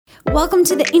Welcome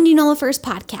to the Indianola First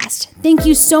podcast. Thank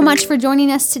you so much for joining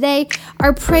us today.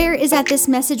 Our prayer is that this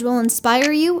message will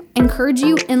inspire you, encourage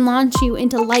you, and launch you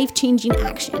into life-changing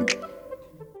action.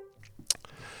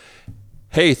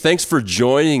 Hey, thanks for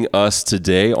joining us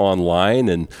today online,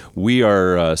 and we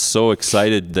are so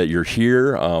excited that you're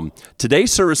here.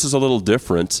 Today's service is a little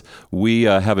different. We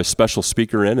have a special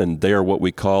speaker in, and they are what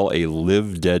we call a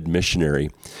live-dead missionary.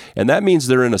 And that means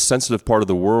they're in a sensitive part of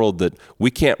the world that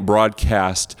we can't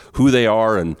broadcast who they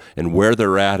are and where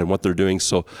they're at and what they're doing.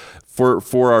 So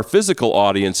for our physical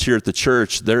audience here at the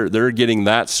church, they're getting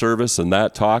that service and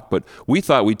that talk, but we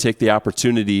thought we'd take the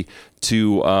opportunity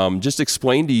to just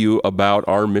explain to you about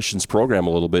our missions program a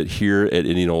little bit here at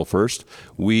Indianola First.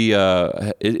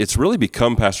 It's really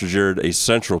become, Pastor Jerad, a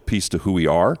central piece to who we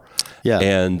are,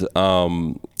 and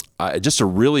just a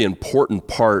really important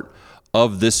part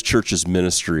of this church's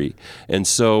ministry. And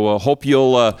so hope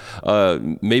you'll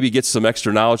maybe get some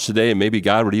extra knowledge today, and maybe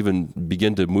God would even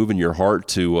begin to move in your heart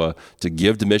to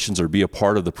give to missions or be a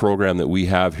part of the program that we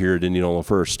have here at Indianola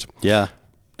First. Yeah,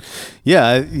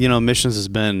 missions has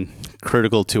been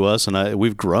critical to us, and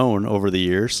we've grown over the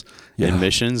years in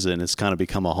missions, and it's kind of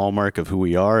become a hallmark of who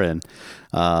we are. And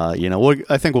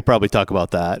I think we'll probably talk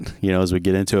about that, as we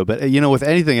get into it. But with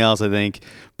anything else, I think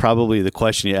probably the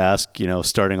question you ask,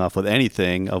 starting off with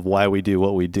anything of why we do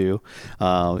what we do,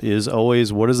 is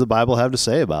always, what does the Bible have to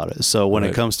say about it? So when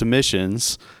it comes to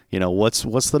missions,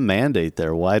 what's the mandate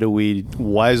there? Why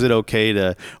is it okay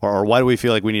to, or why do we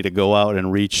feel like we need to go out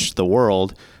and reach the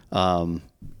world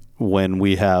when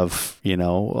we have, a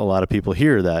lot of people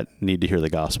here that need to hear the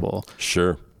gospel?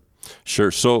 Sure.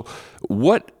 So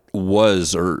what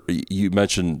was, or you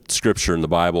mentioned scripture in the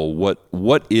Bible,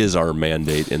 what is our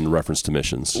mandate in reference to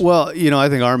missions? Well, I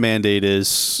think our mandate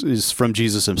is from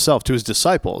Jesus himself to his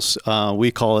disciples. We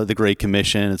call it the Great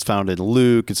Commission. It's found in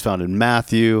Luke, it's found in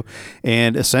Matthew,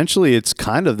 and essentially it's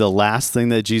kind of the last thing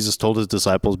that Jesus told his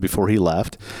disciples before he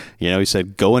left. He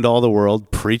said, go into all the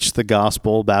world, preach the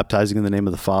gospel, baptizing in the name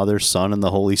of the Father, Son, and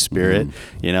the Holy Spirit.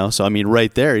 So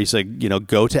right there, he said,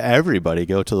 go to everybody,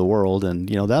 go to the world, and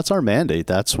that's our mandate.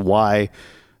 That's why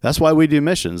we do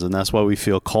missions, and that's why we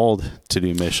feel called to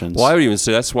do missions. Well, I would even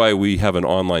say that's why we have an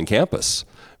online campus,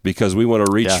 because we want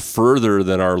to reach further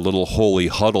than our little holy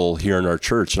huddle here in our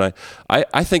church. And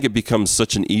I think it becomes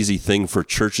such an easy thing for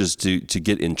churches to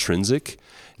get intrinsic,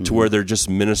 to where they're just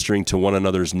ministering to one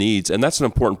another's needs. And that's an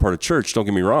important part of church, don't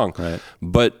get me wrong. Right.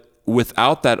 But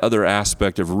without that other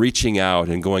aspect of reaching out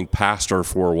and going past our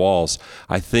four walls,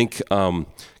 I think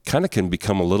kind of can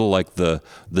become a little like the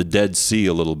Dead Sea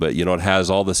a little bit. It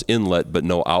has all this inlet but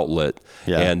no outlet.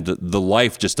 Yeah. And the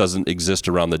life just doesn't exist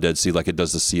around the Dead Sea like it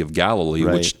does the Sea of Galilee,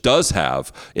 which does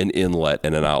have an inlet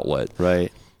and an outlet.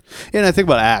 Right. And I think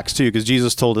about Acts too, because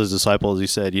Jesus told his disciples, he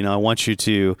said, I want you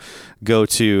to go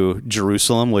to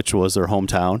Jerusalem, which was their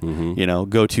hometown,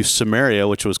 go to Samaria,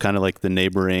 which was kind of like the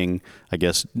neighboring, I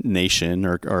guess, nation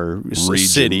or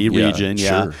region.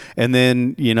 Sure. And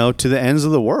then, to the ends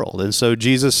of the world. And so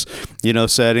Jesus,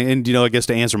 said, and, I guess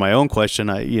to answer my own question,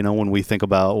 when we think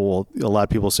about, a lot of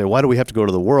people say, why do we have to go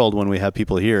to the world when we have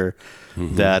people here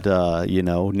that,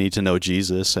 need to know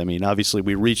Jesus? I mean, obviously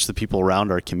we reach the people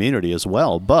around our community as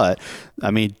well, but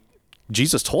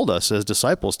Jesus told us as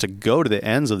disciples to go to the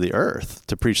ends of the earth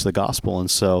to preach the gospel. And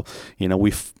so,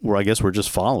 I guess we're just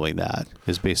following that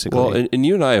is basically. Well, and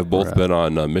you and I have both been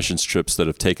on missions trips that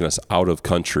have taken us out of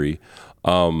country.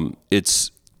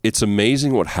 It's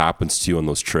amazing what happens to you on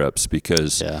those trips,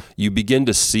 because you begin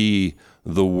to see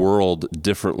the world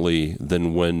differently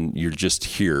than when you're just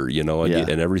here, and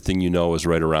everything is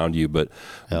right around you. But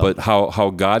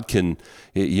how God can,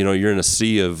 you're in a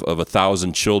sea of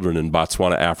 1,000 children in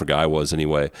Botswana, Africa. I was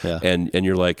anyway, and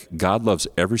you're like, God loves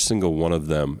every single one of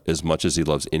them as much as He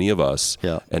loves any of us,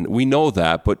 and we know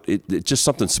that. But it just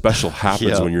something special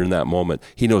happens when you're in that moment.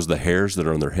 He knows the hairs that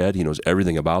are on their head. He knows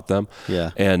everything about them,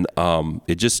 and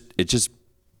it just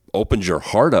opens your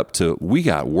heart up to, we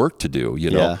got work to do,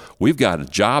 we've got a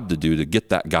job to do to get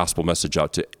that gospel message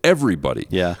out to everybody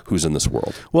who's in this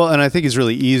world. Well, and I think it's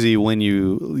really easy when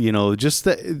you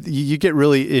get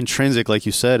really intrinsic, like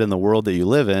you said, in the world that you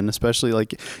live in, especially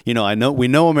we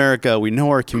know America, we know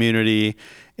our community,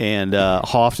 and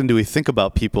how often do we think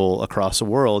about people across the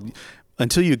world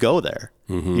until you go there?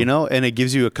 And it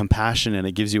gives you a compassion and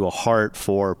it gives you a heart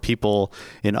for people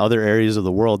in other areas of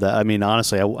the world that,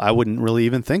 honestly, I wouldn't really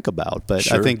even think about.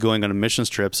 But I think going on missions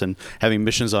trips and having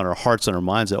missions on our hearts and our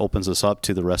minds, it opens us up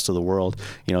to the rest of the world,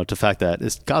 to the fact that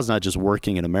God's not just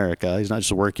working in America. He's not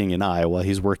just working in Iowa.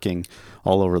 He's working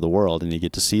all over the world, and you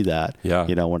get to see that,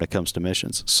 when it comes to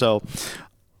missions. So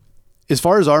as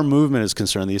far as our movement is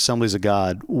concerned, the Assemblies of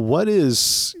God, what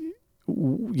is, how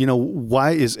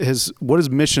does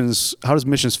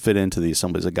missions fit into the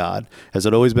Assemblies of God? Has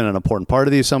it always been an important part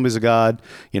of the Assemblies of God?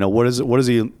 What is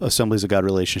the Assemblies of God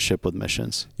relationship with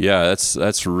missions? Yeah,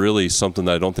 that's really something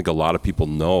that I don't think a lot of people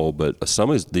know, but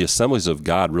the Assemblies of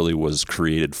God really was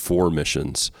created for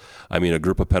missions. I mean, a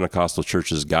group of Pentecostal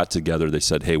churches got together. They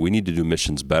said, hey, we need to do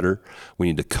missions better. We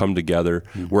need to come together.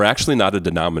 We're actually not a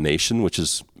denomination, which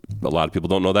is, a lot of people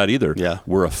don't know that either. Yeah.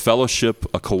 We're a fellowship,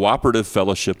 a cooperative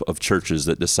fellowship of churches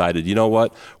that decided, you know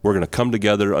what, we're going to come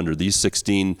together under these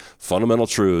 16 fundamental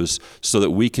truths so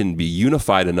that we can be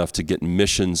unified enough to get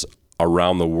missions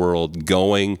around the world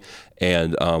going.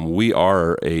 And we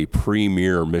are a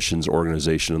premier missions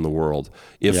organization in the world,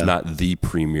 if not the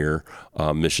premier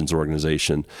missions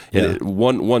organization. And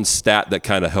one stat that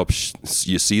kind of helps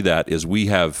you see that is we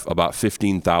have about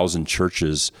 15,000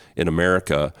 churches in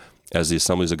America as the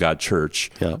Assemblies of God Church.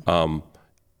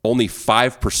 Only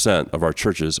 5% of our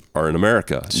churches are in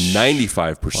America.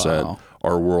 95%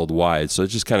 are worldwide. So it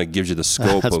just kind of gives you the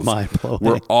scope That's of mind-blowing.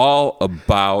 We're all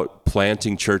about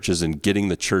planting churches and getting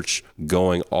the church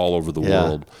going all over the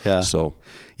world. So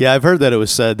I've heard that it was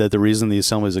said that the reason the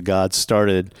Assemblies of God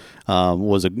started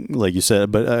was, like you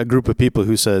said, but a group of people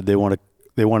who said they want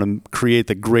to create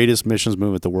the greatest missions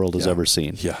movement the world has ever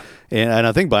seen. And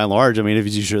I think by and large, I mean, if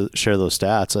you share those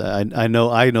stats, I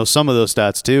know some of those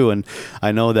stats too. And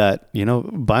I know that,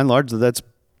 by and large, that's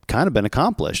kind of been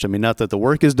accomplished. I mean, not that the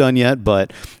work is done yet,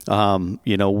 but,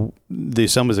 the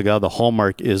Assemblies of God, the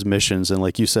hallmark is missions. And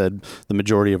like you said, the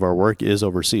majority of our work is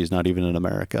overseas, not even in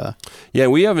America. Yeah,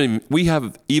 we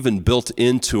have even built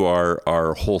into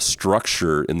our whole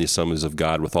structure in the Assemblies of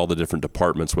God with all the different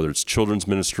departments, whether it's children's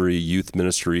ministry, youth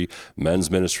ministry, men's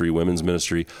ministry, women's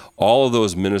ministry, all of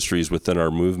those ministries within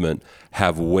our movement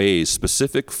have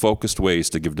specific focused ways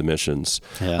to give to missions.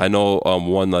 I know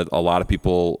one that a lot of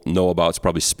people know about is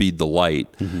probably Speed the Light.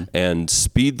 And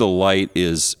Speed the Light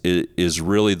is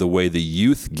really the way the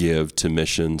youth give to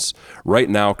missions. Right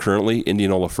now, currently,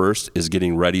 Indianola First is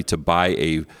getting ready to buy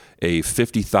a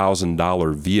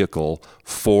 $50,000 vehicle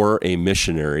for a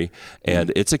missionary,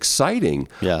 and it's exciting.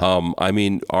 I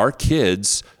mean, our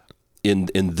kids in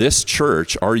this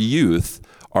church, our youth,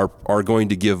 are going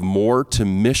to give more to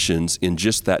missions in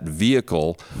just that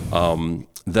vehicle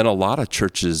than a lot of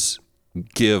churches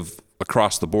give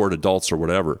across the board, adults or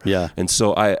whatever. And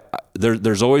so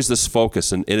there's always this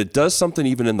focus, and it does something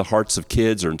even in the hearts of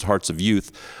kids or in the hearts of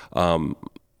youth,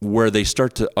 where they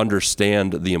start to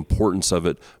understand the importance of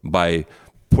it by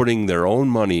putting their own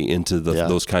money into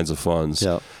those kinds of funds.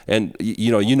 And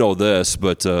you know this,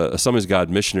 but Assemblies of God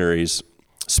missionaries,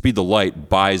 Speed the Light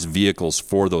buys vehicles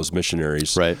for those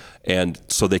missionaries, and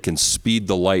so they can speed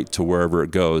the light to wherever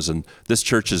it goes. And this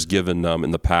church has given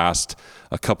in the past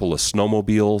a couple of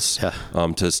snowmobiles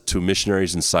to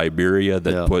missionaries in Siberia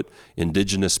that put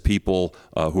indigenous people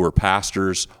who are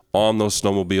pastors on those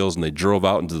snowmobiles, and they drove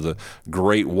out into the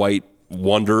great white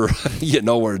wonder,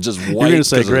 where just white. You're going to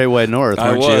say Great White North,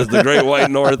 aren't you? The Great White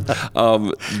North,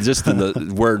 just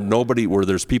in where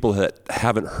there's people that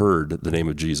haven't heard the name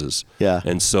of Jesus.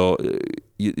 And so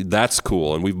that's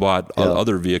cool. And we've bought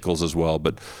other vehicles as well,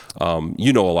 but a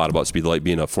lot about Speed the Light,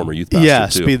 being a former youth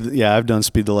pastor too. I've done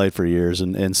Speed the Light for years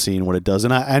and seen what it does.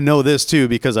 And I know this too,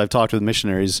 because I've talked with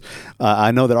missionaries.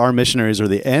 I know that our missionaries are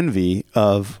the envy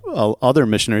of other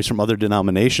missionaries from other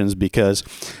denominations, because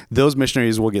those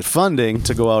missionaries will get funding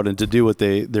to go out and to do what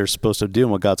they're supposed to do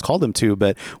and what God's called them to.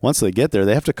 But once they get there,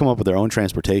 they have to come up with their own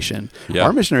transportation.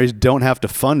 Our missionaries don't have to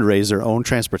fundraise their own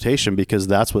transportation, because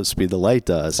that's what Speed the Light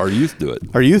does. Our youth do it.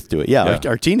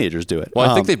 Our teenagers do it. Well,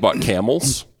 I think they bought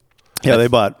camels. They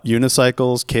bought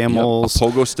unicycles, camels, a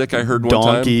pogo stick. I heard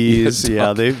donkeys.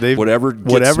 One time. They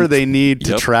whatever they need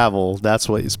to travel. That's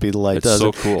what Speed the Light does.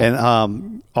 So cool.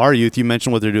 And our youth, you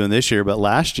mentioned what they're doing this year, but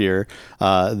last year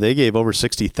they gave over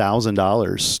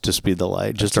 $60,000 to Speed the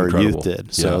Light. Just our youth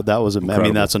did. So that was,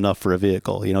 that's enough for a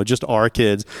vehicle. Just our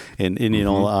kids in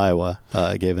Indianola,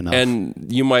 Iowa, gave enough. And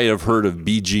you might have heard of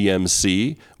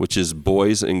BGMC, which is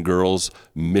Boys and Girls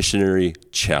Missionary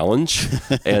Challenge,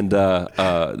 and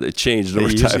it changed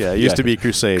over time. It used to be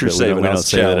Crusade, but we don't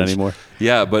say that anymore.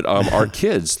 Yeah, but our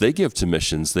kids, they give to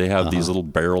missions. They have these little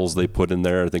barrels they put in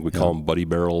there. I think we call them buddy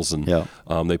barrels, and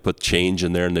they put change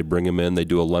in there and they bring them in. They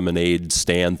do a lemonade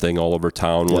stand thing all over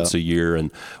town once a year.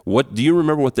 And what do you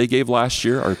remember what they gave last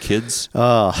year? Our kids?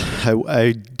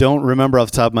 I don't remember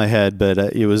off the top of my head, but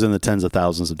it was in the tens of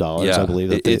thousands of dollars. I believe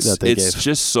that they gave. It's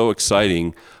just so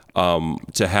exciting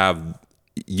to have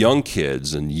young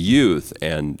kids and youth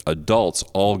and adults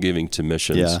all giving to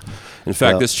missions. In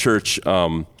fact, this church,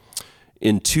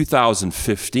 in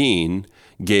 2015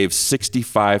 gave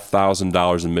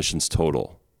 $65,000 in missions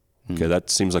total. Okay, that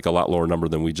seems like a lot lower number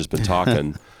than we've just been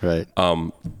talking. Right.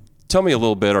 Tell me a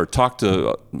little bit, or talk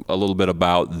to a little bit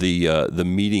about the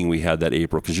meeting we had that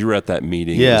April, because you were at that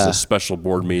meeting. Yeah. It was a special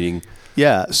board meeting.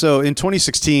 Yeah. So in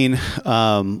 2016,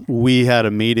 we had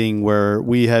a meeting where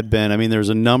we had been, there's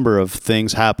a number of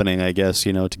things happening, I guess,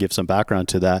 to give some background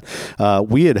to that.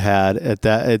 We had at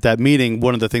that meeting,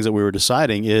 one of the things that we were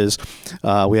deciding is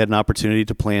we had an opportunity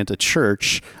to plant a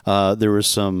church. There was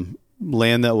some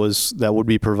land that would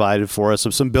be provided for us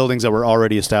of some buildings that were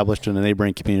already established in a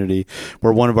neighboring community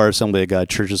where one of our Assembly of God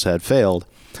churches had failed,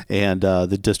 and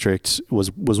the district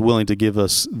was willing to give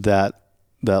us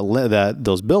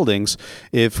those buildings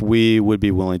if we would be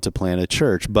willing to plant a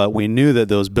church. But we knew that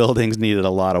those buildings needed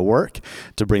a lot of work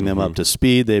to bring them up to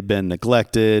speed. They'd been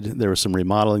neglected. There was some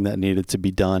remodeling that needed to be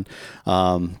done.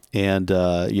 And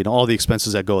all the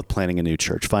expenses that go with planting a new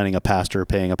church, finding a pastor,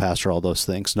 paying a pastor, all those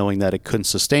things, knowing that it couldn't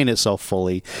sustain itself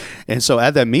fully. And so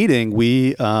at that meeting,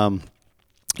 we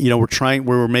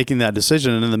were making that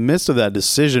decision, and in the midst of that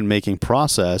decision-making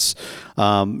process,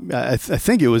 I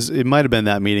think it might have been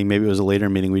that meeting, maybe it was a later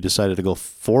meeting, we decided to go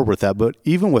forward with that. But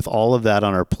even with all of that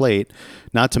on our plate,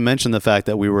 not to mention the fact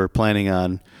that we were planning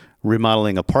on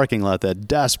remodeling a parking lot that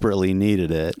desperately needed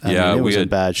it. It was in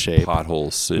bad shape.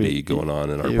 Pothole city going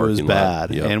on in our parking lot. It was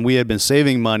bad. Yep. And we had been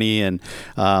saving money, and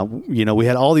we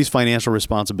had all these financial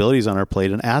responsibilities on our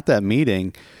plate. And at that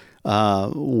meeting,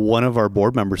 one of our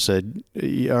board members said,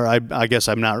 or I guess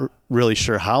I'm not really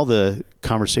sure how the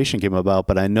conversation came about,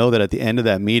 but I know that at the end of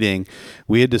that meeting,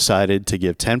 we had decided to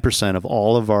give 10% of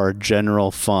all of our general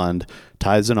fund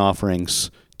tithes and offerings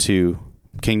to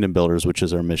Kingdom Builders, which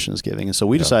is our missions giving. And so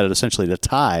we decided essentially to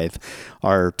tithe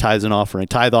our tithes and offering,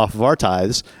 tithe off of our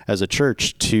tithes as a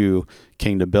church to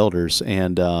Kingdom Builders.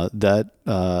 And that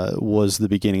was the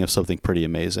beginning of something pretty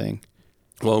amazing.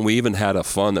 Well, and we even had a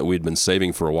fund that we'd been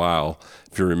saving for a while,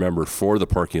 if you remember, for the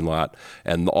parking lot.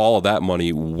 And all of that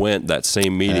money went that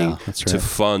same meeting to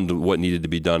fund what needed to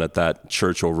be done at that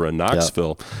church over in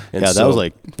Knoxville. And that was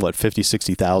like, what,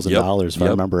 $50,000, $60,000, if I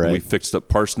remember right. We fixed up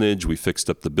parsonage. We fixed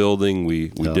up the building. We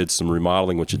did some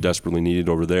remodeling, which it desperately needed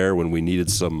over there when we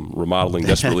needed some remodeling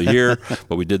desperately here.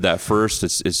 But we did that first.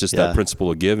 It's just that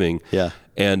principle of giving. Yeah.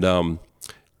 And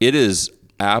it is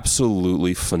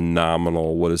absolutely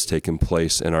phenomenal what has taken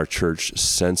place in our church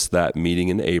since that meeting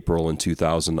in April in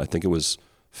 2000. I think it was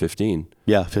 15.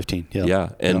 Yeah, 15. Yeah. Yeah,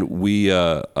 and we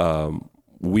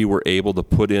were able to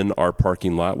put in our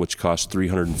parking lot, which cost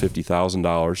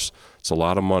 $350,000. It's a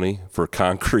lot of money for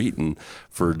concrete and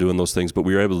for doing those things, but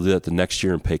we were able to do that the next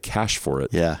year and pay cash for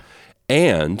it. Yeah,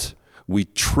 and we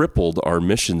tripled our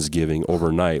missions giving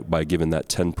overnight by giving that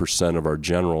 10% of our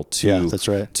general to that's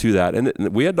right. to that.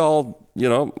 And we had to all,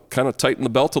 kind of tighten the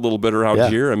belt a little bit around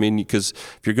here. Because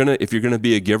if you're gonna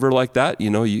be a giver like that,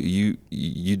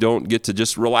 you don't get to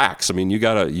just relax. You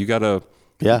gotta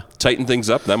tighten things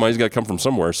up. That money's got to come from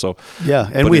somewhere. So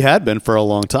and we had been for a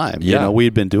long time. Yeah. We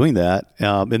had been doing that,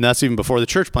 and that's even before the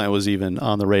church plant was even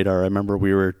on the radar. I remember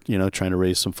we were trying to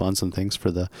raise some funds and things for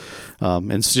the,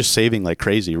 and it's just saving like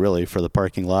crazy really for the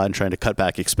parking lot and trying to cut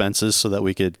back expenses so that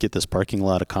we could get this parking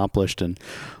lot accomplished. And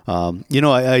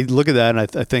I look at that and I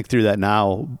think through that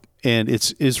now. And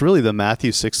it's really the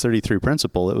Matthew 6:33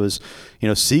 principle. It was,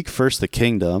 seek first the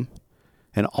kingdom,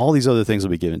 and all these other things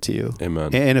will be given to you.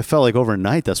 Amen. And it felt like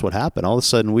overnight that's what happened. All of a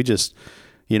sudden we just,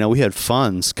 we had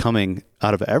funds coming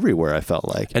out of everywhere, I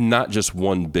felt like. And not just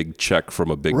one big check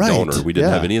from a big donor. We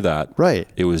didn't have any of that. Right.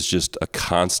 It was just a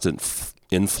constant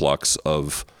influx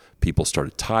of people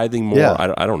started tithing more.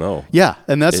 Yeah. I don't know. Yeah.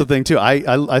 And that's the thing too.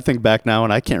 I think back now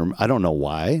and I don't know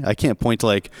why. I can't point to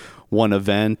like one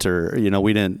event or,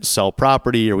 we didn't sell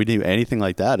property or we didn't do anything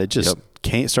like that. It just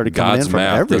started coming God's in from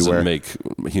math everywhere. Doesn't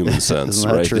make human sense,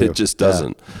 right? True? It just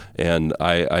doesn't. And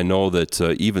I know that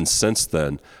even since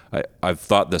then, I've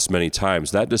thought this many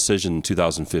times, that decision in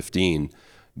 2015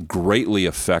 greatly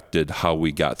affected how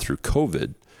we got through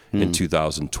COVID in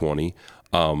 2020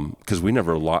 because we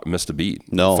never missed a beat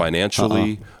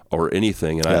financially or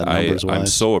anything. And I'm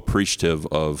so appreciative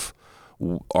of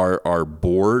our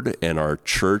board and our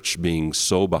church being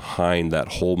so behind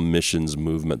that whole missions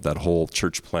movement, that whole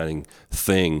church planting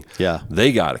thing. Yeah.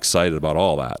 They got excited about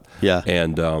all that. Yeah.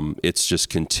 And it's just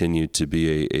continued to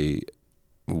be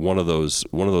one of those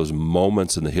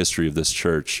moments in the history of this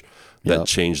church that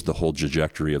changed the whole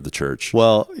trajectory of the church.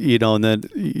 Well, and then,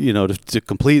 to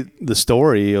complete the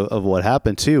story of what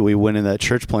happened too, we went in that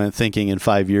church plant thinking in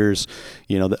 5 years,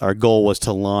 that our goal was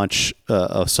to launch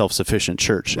a self-sufficient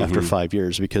church after 5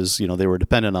 years because, they were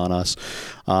dependent on us.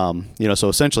 So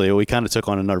essentially we kind of took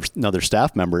on another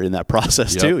staff member in that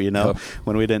process too,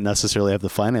 when we didn't necessarily have the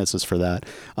finances for that.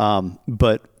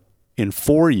 But in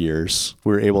 4 years,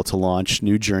 we were able to launch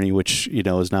New Journey, which,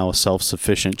 is now a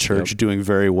self-sufficient church doing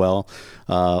very well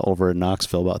over in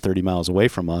Knoxville, about 30 miles away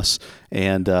from us.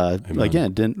 And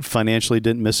again,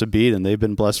 didn't miss a beat, and they've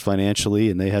been blessed financially,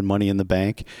 and they had money in the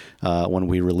bank when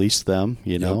we released them,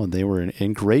 and they were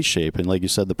in great shape. And like you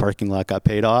said, the parking lot got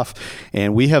paid off.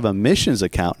 And we have a missions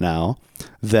account now,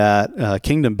 that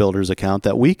Kingdom Builders account,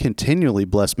 that we continually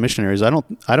bless missionaries. I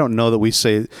don't know that we've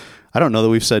said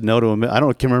no to I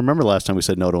can't remember the last time we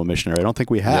said no to a missionary. I don't think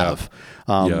we have.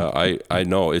 I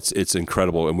know. It's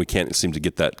incredible, and we can't seem to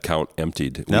get that count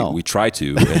emptied. No. We try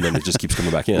to, and then it just keeps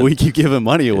coming back in. We keep giving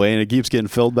money away, and it keeps getting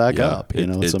filled back up.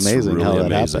 It's amazing really how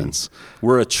that happens.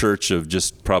 We're a church of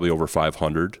just probably over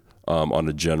 500 on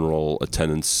a general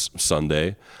attendance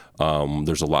Sunday.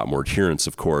 There's a lot more adherence,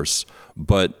 of course,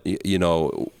 but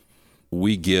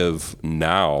we give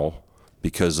now.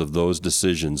 Because of those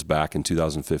decisions back in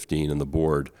 2015 and the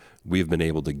board, we've been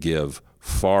able to give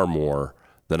far more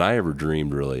than I ever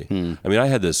dreamed, really. I mean, I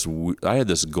had this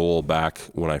goal back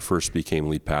when I first became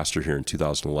lead pastor here in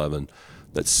 2011,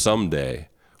 that someday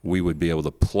we would be able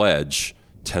to pledge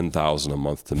 $10,000 a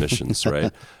month to missions,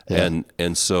 right?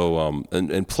 And so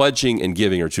and pledging and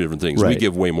giving are two different things. Right. We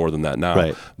give way more than that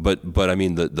now, but I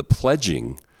mean the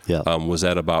pledging was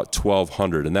at about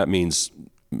 1,200, and that means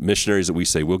missionaries that we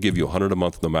say, we'll give you $100 a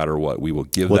month no matter what. We will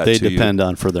give that to you. What they depend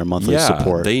on for their monthly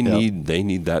support. They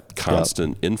need that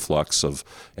constant influx of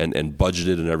and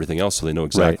budgeted and everything else, so they know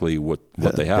exactly what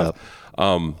they have.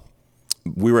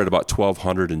 We were at about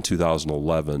 1,200 in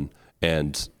 2011.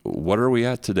 And what are we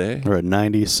at today? We're at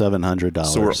 $9,700.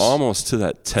 So we're almost to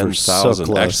that 10,000.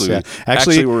 So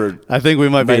actually, we're. I think we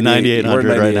might be at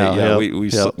 9,800 right now. Yeah, we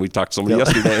talked to somebody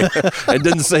yesterday and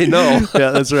didn't say no.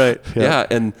 Yeah, that's right. Yeah,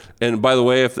 and by the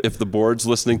way, if the board's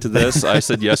listening to this, I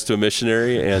said yes to a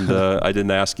missionary, and I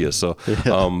didn't ask you. So,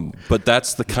 but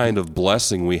that's the kind of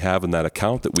blessing we have in that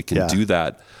account, that we can do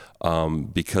that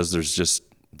because there's just.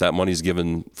 That money's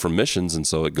given from missions, and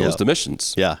so it goes to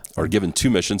missions. Yeah, or given to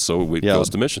missions, so it goes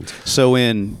to missions. So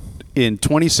in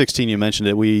 2016, you mentioned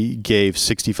it. We gave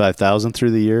 $65,000 through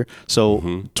the year. So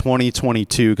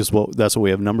 2022, because that's what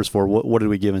we have numbers for. What did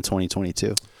we give in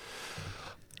 2022?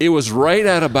 It was right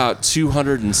at about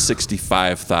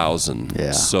 $265,000.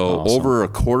 Yeah, so awesome. Over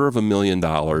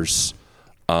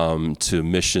 $250,000 to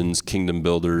missions, Kingdom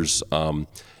Builders.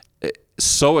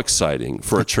 So exciting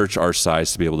for a church our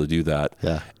size to be able to do that.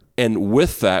 Yeah. And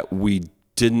with that, we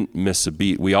didn't miss a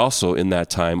beat. We also, in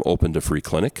that time, opened a free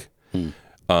clinic.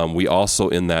 We also,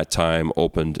 in that time,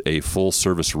 opened a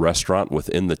full-service restaurant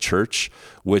within the church,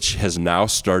 which has now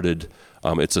started.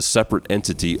 It's a separate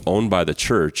entity owned by the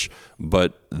church,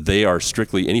 but they are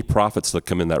strictly, any profits that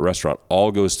come in that restaurant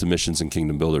all goes to missions and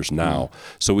Kingdom Builders now.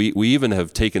 So we even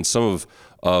have taken some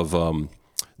of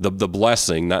the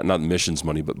blessing, not missions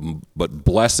money, but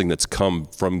blessing that's come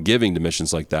from giving to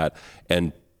missions like that,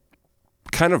 and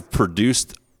kind of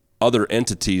produced other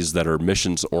entities that are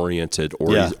missions oriented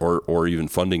or even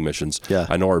funding missions. Yeah.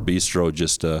 I know our bistro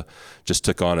just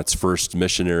took on its first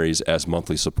missionaries as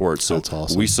monthly support. So that's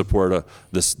awesome. We support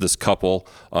this couple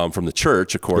from the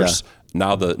church, of course. Yeah.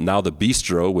 Now the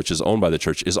bistro, which is owned by the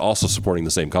church, is also supporting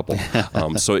the same couple.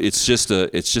 So it's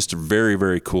just very,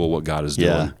 very cool what God is doing.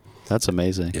 Yeah. That's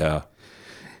amazing. Yeah.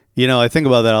 I think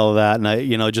about all of that,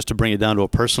 and just to bring it down to a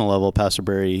personal level, Pastor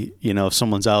Barry, if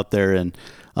someone's out there and,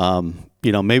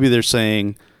 maybe they're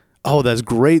saying, oh, that's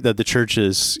great that the church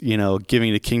is,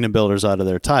 giving to Kingdom Builders out of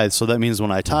their tithes. So that means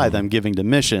when I tithe, I'm giving to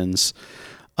missions.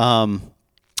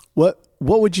 What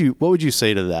would you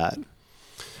say to that?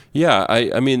 Yeah.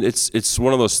 I mean, it's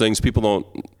one of those things a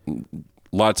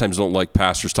lot of times don't like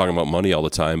pastors talking about money all the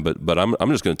time, but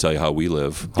I'm just going to tell you how we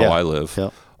live, how I live.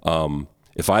 Yeah.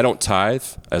 If I don't tithe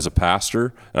as a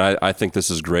pastor, and I think this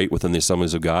is great within the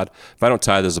Assemblies of God, if I don't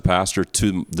tithe as a pastor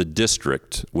to the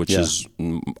district, which is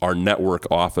our network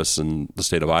office in the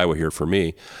state of Iowa here for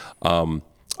me,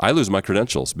 I lose my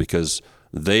credentials, because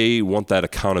they want that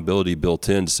accountability built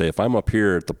in to say, if I'm up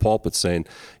here at the pulpit saying,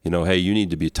 hey, you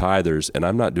need to be tithers, and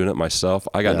I'm not doing it myself,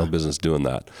 I got no business doing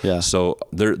that. Yeah. So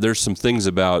there's some things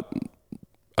about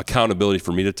accountability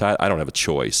for me to tithe. I don't have a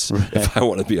choice if I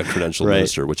want to be a credentialed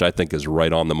minister, which I think is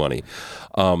right on the money.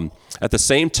 At the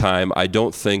same time, I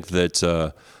don't think that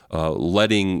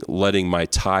letting my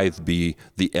tithe be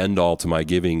the end all to my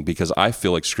giving, because I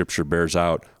feel like Scripture bears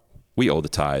out we owe the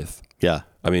tithe. Yeah.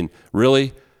 I mean,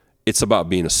 really, it's about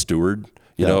being a steward.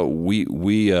 You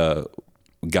know,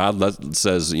 God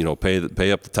says,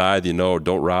 pay up the tithe,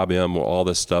 don't rob him, all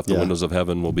this stuff. The windows of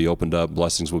heaven will be opened up,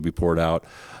 blessings will be poured out.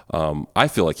 I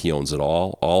feel like he owns it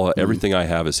all. Everything I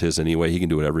have is his anyway. He can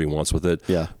do whatever he wants with it.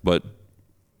 Yeah. But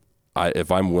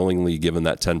if I'm willingly given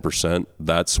that 10%,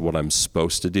 that's what I'm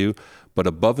supposed to do. But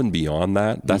above and beyond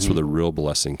that, that's where the real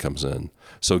blessing comes in.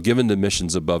 So giving to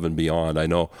missions above and beyond, I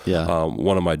know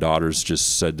one of my daughters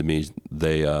just said to me,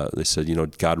 they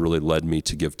said, God really led me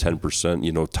to give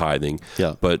 10%, tithing.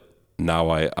 Yeah. But now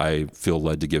I feel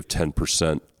led to give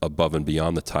 10% above and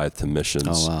beyond the tithe to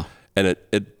missions. Oh, wow. And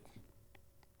it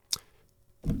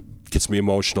gets me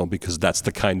emotional, because that's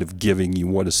the kind of giving you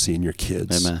want to see in your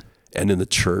kids. Amen. And in the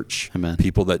church. Amen.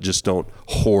 People that just don't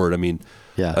hoard. I mean,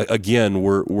 again,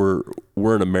 we're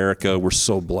in America. We're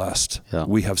so blessed. Yeah.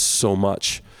 We have so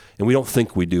much, and we don't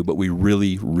think we do, but we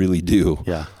really, really do.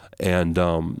 Yeah. And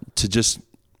to just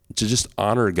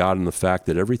honor God in the fact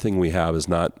that everything we have is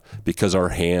not because our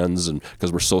hands and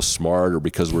because we're so smart or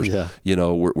because we're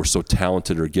we're so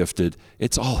talented or gifted.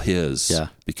 It's all His.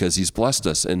 Because He's blessed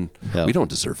us, and we don't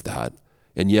deserve that,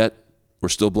 and yet we're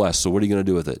still blessed. So what are you going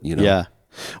to do with it? Yeah.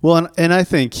 Well, and I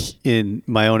think in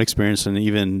my own experience, and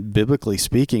even biblically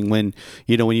speaking, when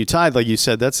you tithe, like you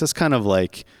said, that's kind of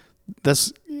like, I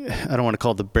don't want to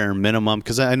call it the bare minimum,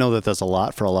 because I know that that's a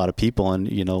lot for a lot of people.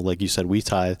 And, like you said, we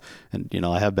tithe, and,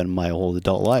 I have been my whole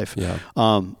adult life. Yeah.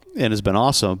 And it's been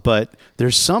awesome. But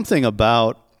there's something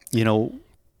about,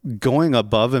 going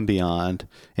above and beyond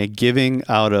and giving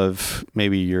out of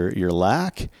maybe your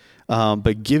lack.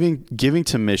 But giving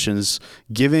to missions,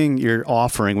 giving your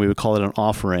offering, we would call it an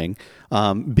offering,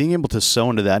 being able to sow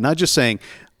into that, not just saying,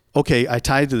 okay, I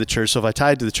tithe to the church, so if I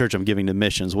tithe to the church, I'm giving to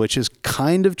missions, which is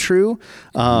kind of true,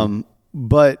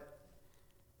 but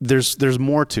there's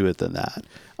more to it than that.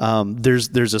 There's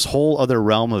this whole other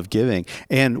realm of giving.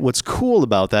 And what's cool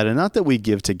about that, and not that we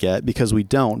give to get, because we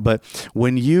don't, but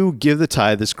when you give the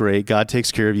tithe, it's great. God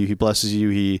takes care of you. He blesses you.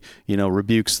 He,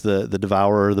 rebukes the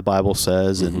devourer, the Bible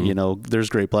says, and, there's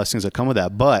great blessings that come with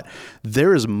that. But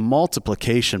there is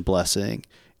multiplication blessing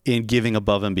in giving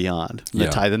above and beyond the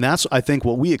tithe. And that's, I think,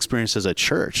 what we experienced as a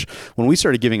church. When we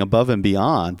started giving above and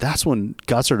beyond, that's when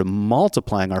God started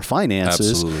multiplying our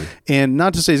finances. Absolutely. And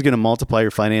not to say He's going to multiply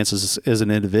your finances as an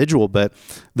individual, but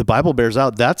the Bible bears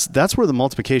out that's where the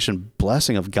multiplication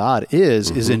blessing of God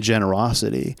is in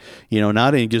generosity.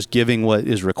 Not in just giving what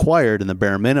is required in the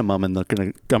bare minimum and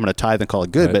I'm going to tithe and call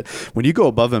it good. Right. But when you go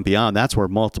above and beyond, that's where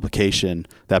multiplication,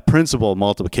 that principle of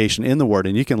multiplication in the Word,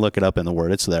 and you can look it up in the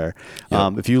Word, it's there.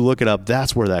 Yep. If you look it up,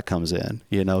 that's where that comes in,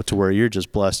 to where you're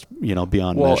just blessed,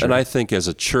 beyond measure. And I think as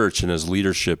a church and as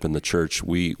leadership in the church,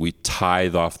 we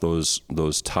tithe off those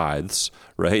tithes,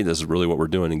 right? This is really what we're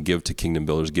doing, and give to kingdom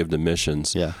builders, give to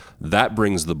missions. Yeah. That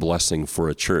brings the blessing for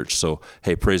a church. So,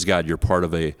 hey, praise God, you're part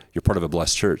of a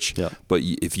blessed church. Yeah. But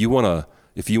if you want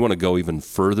to go even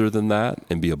further than that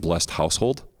and be a blessed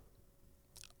household,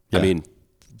 I mean,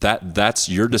 that's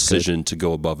your decision to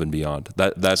go above and beyond.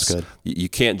 That's good. You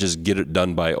can't just get it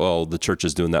done by, the church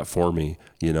is doing that for me.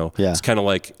 Yeah. It's kind of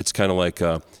like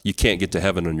you can't get to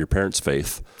heaven on your parents'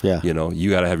 faith. Yeah. You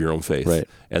got to have your own faith. Right.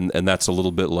 And that's a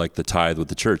little bit like the tithe with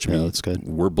the church. I mean, that's good.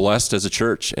 We're blessed as a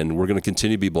church, and we're going to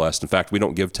continue to be blessed. In fact, we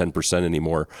don't give 10%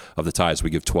 anymore of the tithes.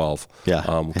 We give 12.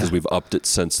 Yeah. Because we've upped it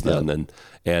since then,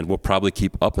 and we'll probably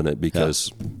keep upping it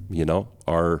because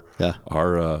our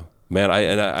man,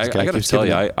 I got to tell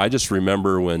you, I just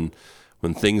remember when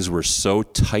things were so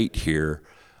tight here,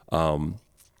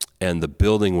 and the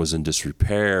building was in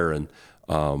disrepair, and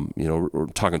we're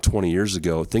talking 20 years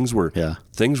ago, things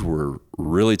were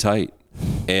really tight,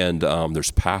 and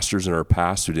there's pastors in our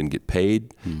past who didn't get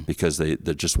paid because there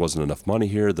just wasn't enough money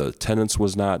here. The attendance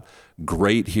was not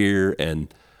great here,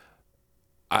 and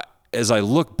as I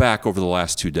look back over the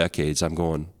last 2 decades, I'm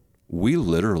going, we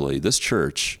literally, this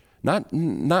church.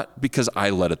 Not because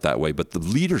I led it that way, but the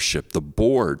leadership, the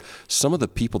board, some of the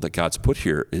people that God's put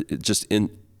here, they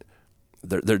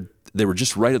were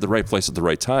just right at the right place at the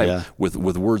right time with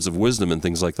words of wisdom and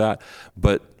things like that.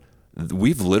 But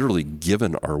we've literally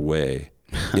given our way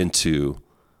into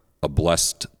a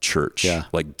blessed church. Yeah.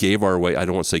 Like gave our way. I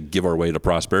don't want to say give our way to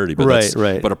prosperity, but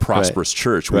but a prosperous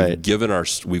church. We've given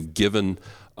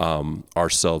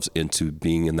ourselves into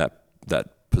being in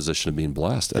that position of being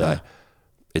blessed. And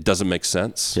it doesn't make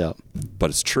sense, but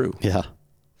it's true. Yeah.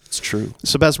 It's true.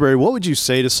 So, Pastor Barry, what would you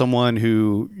say to someone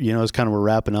who, as kind of we're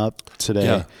wrapping up today,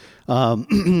 Yeah.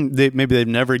 they've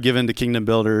never given to Kingdom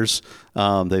Builders.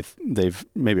 They've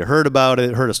maybe heard about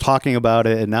it, heard us talking about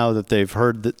it, and now that they've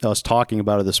heard us talking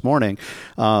about it this morning,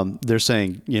 they're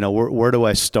saying, where do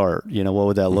I start? What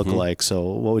would that look like? So,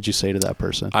 what would you say to that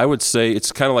person? I would say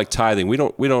it's kind of like tithing. We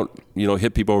don't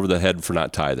hit people over the head for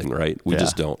not tithing, right? We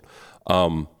just don't.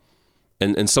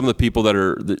 And some of the people that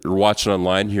are watching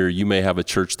online here, you may have a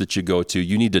church that you go to.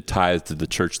 You need to tithe to the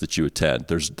church that you attend.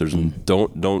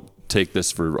 Don't take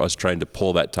this for us trying to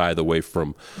pull that tithe away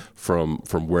from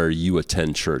where you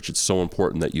attend church. It's so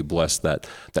important that you bless that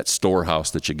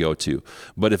storehouse that you go to.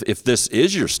 But if this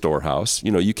is your storehouse,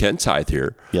 you can tithe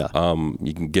here. Yeah.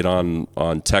 You can get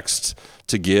on text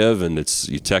to give, and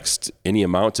you text any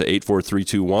amount to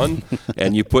 84321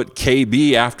 and you put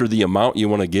KB after the amount you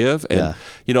want to give. And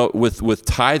with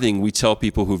tithing, we tell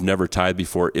people who've never tithed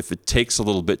before, if it takes a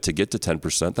little bit to get to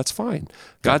 10%, that's fine.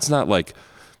 God's not like,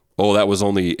 oh, that was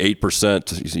only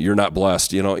 8%. You're not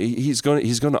blessed. He's going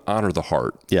to honor the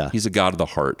heart. Yeah. He's a God of the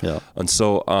heart. Yeah. And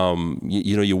so,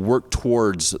 you work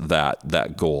towards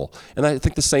that goal. And I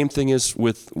think the same thing is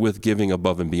with giving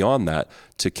above and beyond that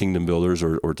to Kingdom Builders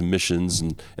or to missions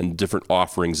and different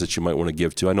offerings that you might want to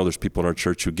give to. I know there's people in our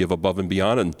church who give above and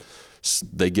beyond, and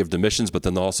they give to missions, but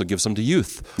then they'll also give some to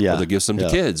youth, or they give some to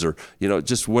kids, or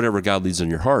just whatever God leads in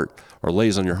your heart or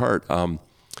lays on your heart.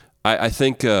 I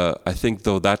think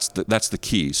though that's the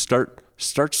key.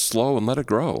 Start slow and let it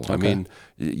grow. Okay. I mean,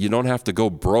 you don't have to go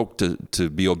broke to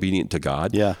be obedient to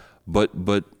God. Yeah. But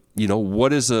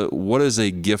what is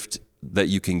a gift that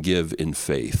you can give in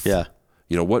faith? Yeah.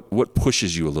 What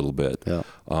pushes you a little bit? Yeah.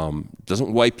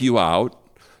 Doesn't wipe you out.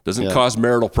 Doesn't cause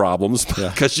marital problems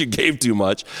because you gave too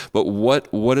much. But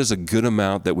what is a good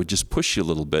amount that would just push you a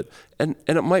little bit? And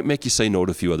it might make you say no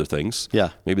to a few other things.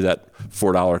 Yeah. Maybe that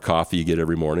 $4 coffee you get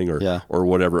every morning or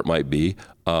whatever it might be.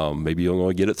 Maybe you'll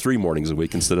only get it 3 mornings a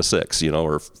week instead of 6,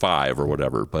 or 5 or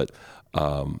whatever. But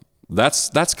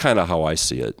that's kind of how I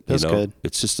see it. That's good.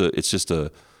 It's just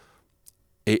a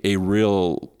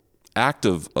real act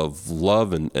of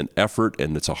love and effort,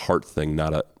 and it's a heart thing,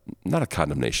 not a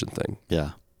condemnation thing.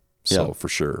 Yeah. So for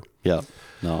sure. Yeah.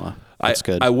 No, that's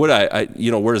good.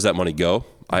 Where does that money go?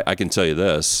 I can tell you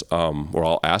this, or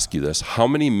I'll ask you this. How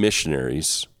many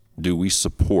missionaries do we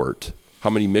support? How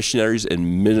many missionaries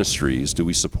and ministries do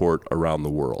we support around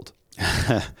the world?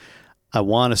 I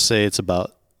want to say it's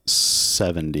about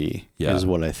 70 is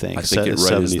what I think. I think it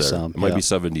right is there. Some. It might be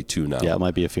 72 now. Yeah, it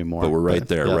might be a few more. But we're right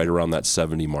there, right around that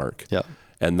 70 mark. Yeah.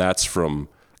 And that's from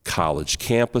college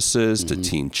campuses to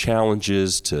teen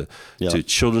challenges to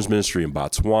children's ministry in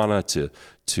Botswana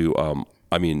to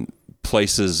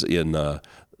places in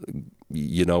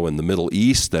in the Middle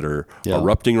East that are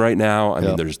erupting right now. I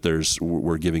mean,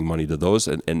 we're giving money to those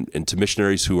and to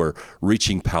missionaries who are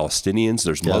reaching Palestinians.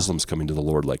 There's Muslims coming to the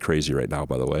Lord like crazy right now,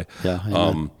 by the way.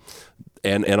 Yeah.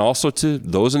 And also to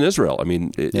those in Israel. I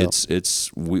mean,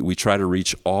 we try to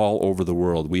reach all over the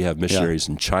world. We have missionaries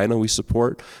in China we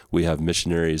support. We have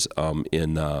missionaries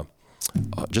in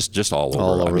just all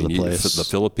over the place. The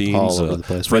Philippines, all over the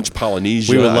place. French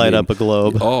Polynesia. We would light up a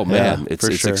globe. Oh man, it's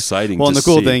sure. Exciting. Well, and the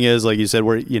cool see. thing is, like you said,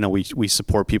 we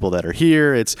support people that are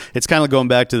here. It's kind of going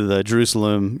back to the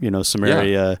Jerusalem,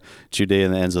 Samaria, Judea,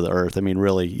 and the ends of the earth. I mean,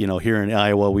 really, here in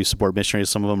Iowa, we support missionaries.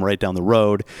 Some of them right down the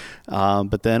road,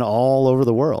 but then all over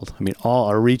the world. I mean, all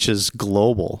our reach is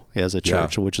global as a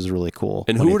church, which is really cool.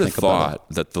 And who would have thought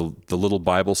that the little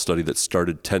Bible study that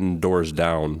started 10 doors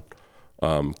down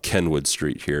Kenwood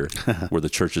Street here, where the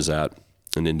church is at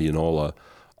in Indianola,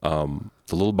 the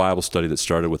little Bible study that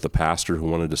started with a pastor who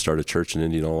wanted to start a church in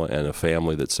Indianola and a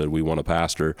family that said, we want a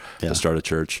pastor to start a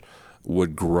church,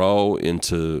 would grow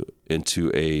into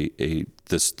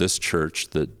this church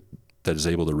that is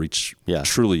able to reach,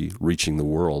 truly reaching the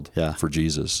world for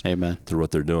Jesus. Amen. Through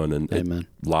what they're doing. And Amen.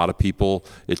 A lot of people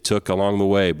it took along the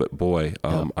way, but boy,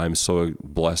 I'm so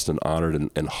blessed and honored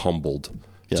and humbled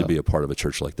to be a part of a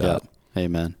church like that.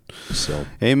 Amen. So,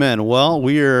 amen. Well,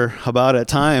 we are about at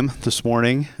time this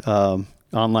morning,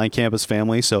 online campus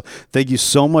family. So thank you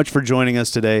so much for joining us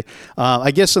today.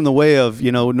 I guess in the way of,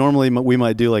 normally we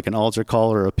might do like an altar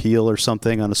call or appeal or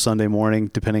something on a Sunday morning,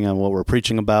 depending on what we're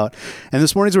preaching about. And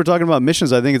this morning, as we're talking about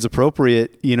missions, I think it's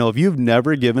appropriate. If you've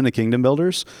never given to Kingdom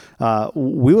Builders,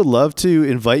 we would love to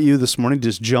invite you this morning to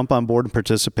just jump on board and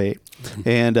participate.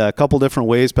 And a couple different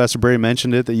ways, Pastor Barry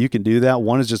mentioned it, that you can do that.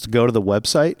 One is just to go to the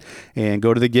website and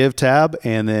go to the Give tab.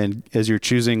 And then as you're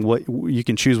choosing you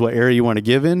can choose what area you want to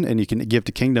give in, and you can give give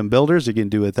to Kingdom Builders, you can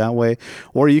do it that way.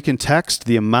 Or you can text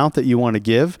the amount that you want to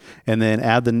give and then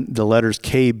add the letters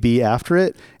KB after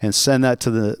it and send that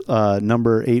to the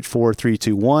number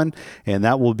 84321, and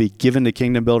that will be given to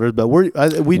Kingdom Builders. But we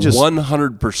just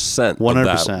 100%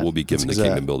 of that will be given to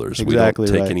Kingdom Builders. Exactly,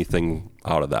 we don't take anything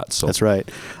out of that. So that's right.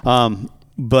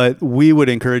 But we would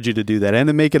encourage you to do that and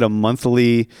to make it a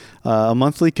monthly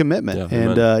commitment.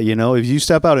 And if you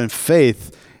step out in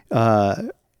faith,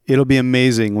 it'll be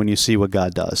amazing when you see what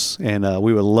God does. And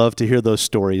we would love to hear those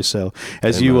stories. So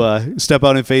as you step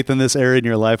out in faith in this area in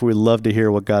your life, we'd love to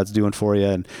hear what God's doing for you,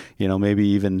 and maybe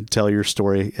even tell your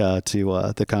story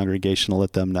to the congregation to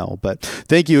let them know. But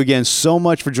thank you again so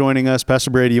much for joining us.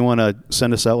 Pastor Barry, do you want to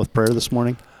send us out with prayer this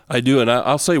morning? I do, and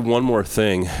I'll say one more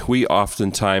thing. We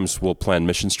oftentimes will plan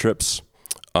missions trips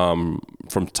from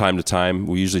time to time.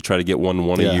 We usually try to get one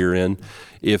a year in.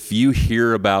 If you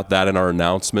hear about that in our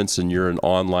announcements and you're an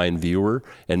online viewer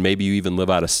and maybe you even live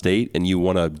out of state and you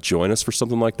want to join us for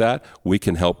something like that, we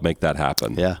can help make that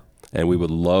happen. Yeah. And we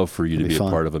would love for you to be a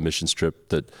part of a missions trip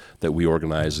that we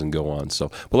organize and go on.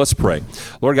 But let's pray.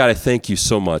 Lord God, I thank you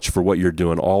so much for what you're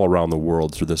doing all around the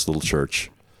world through this little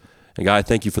church. And God, I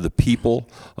thank you for the people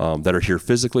that are here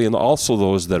physically, and also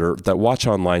those that watch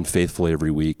online faithfully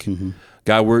every week. Mm-hmm.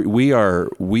 God, we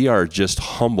are just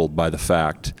humbled by the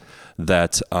fact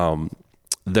that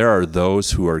there are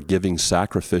those who are giving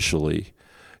sacrificially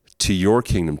to your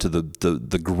kingdom, to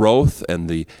the growth and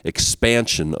the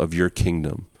expansion of your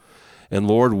kingdom. And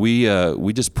Lord, we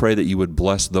just pray that you would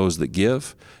bless those that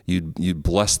give. You'd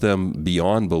bless them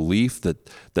beyond belief, that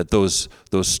those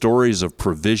stories of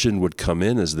provision would come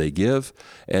in as they give.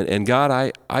 And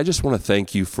God, I just want to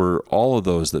thank you for all of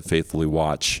those that faithfully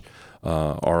watch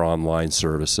our online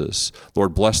services.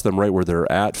 Lord, bless them right where they're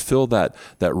at. Fill that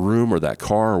room or that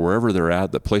car or wherever they're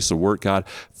at, the place of work, God.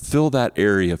 Fill that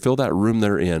area, fill that room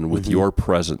they're in with your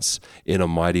presence in a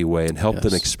mighty way, and help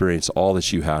them experience all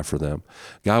that you have for them.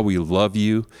 God, we love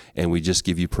you, and we just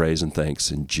give you praise and thanks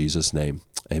in Jesus' name.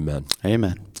 Amen.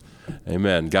 Amen.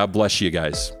 Amen. God bless you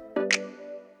guys.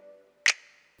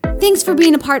 Thanks for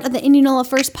being a part of the Indianola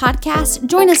First podcast.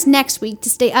 Join us next week to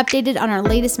stay updated on our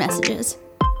latest messages.